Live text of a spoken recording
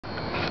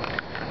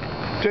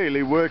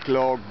Daily work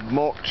log,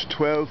 March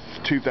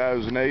 12th,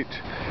 2008.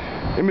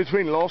 In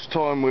between last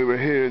time we were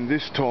here and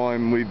this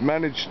time, we've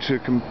managed to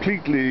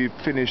completely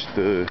finish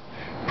the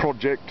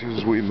project,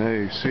 as we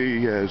may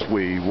see as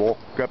we walk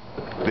up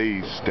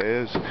these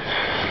stairs.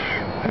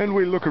 And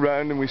we look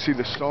around and we see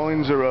the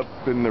signs are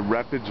up and the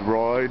rapids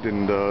ride,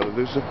 and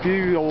there's a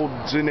few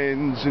odds and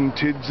ends and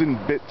tids and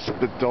bits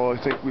that I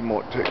think we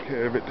might take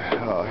care of it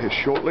here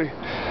shortly.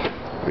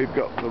 We've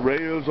got the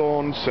rails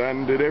on,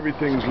 sanded,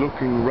 everything's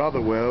looking rather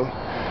well.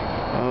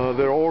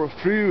 There are a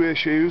few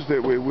issues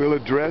that we will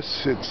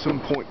address at some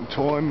point in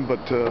time,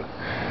 but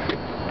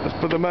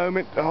for the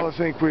moment I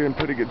think we're in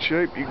pretty good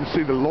shape. You can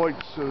see the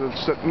lights are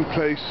set in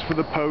place for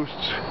the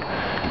posts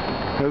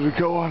as we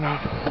go on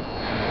up,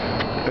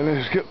 and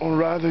it's getting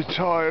rather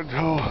tired.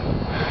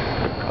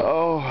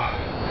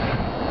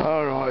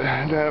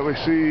 Alright, now we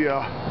see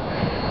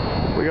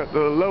we got the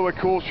lower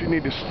course, you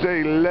need to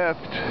stay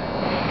left,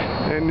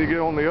 and you get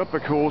on the upper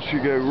course you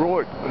go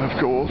right, of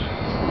course,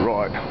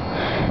 right.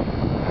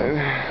 And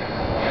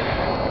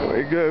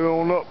we go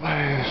on up.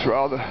 It's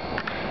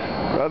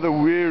rather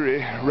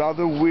weary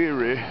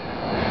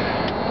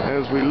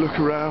as we look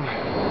around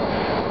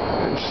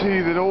and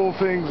see that all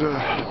things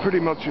are pretty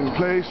much in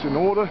place, in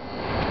order,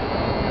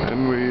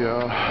 and we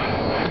are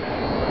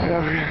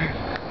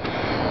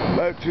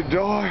about to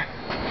die,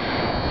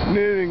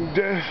 nearing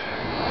death.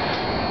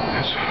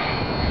 It's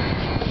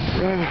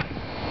rather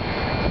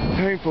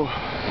painful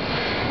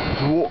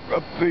to walk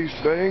up these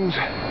things,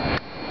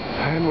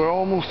 and we're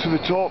almost to the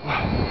top,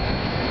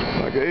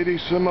 like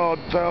 80-some odd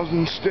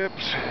thousand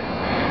steps.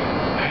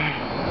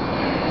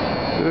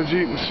 As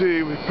you can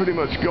see, we've pretty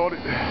much got it.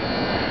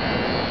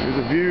 Here's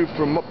a view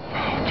from up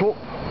top.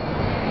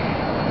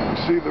 You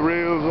see the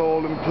rails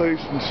all in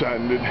place and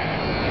sanded.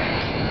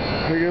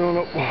 We're going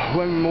up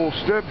one more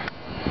step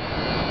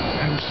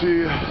and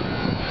see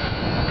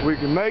if we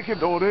can make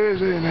it. Or there's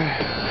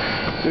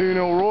doing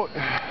all right.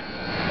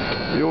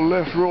 Your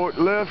left, right,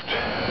 left.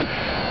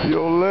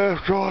 Your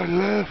left, right,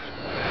 left.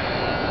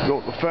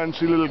 Got the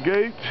fancy little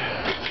gate.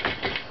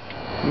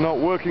 Not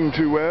working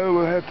too well.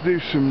 We'll have to do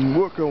some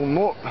work on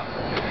that.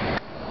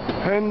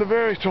 And the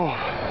very top,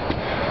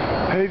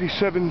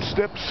 87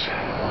 steps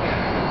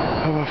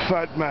of a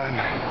fat man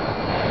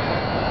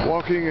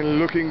walking and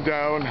looking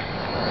down.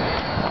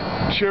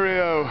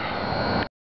 Cheerio.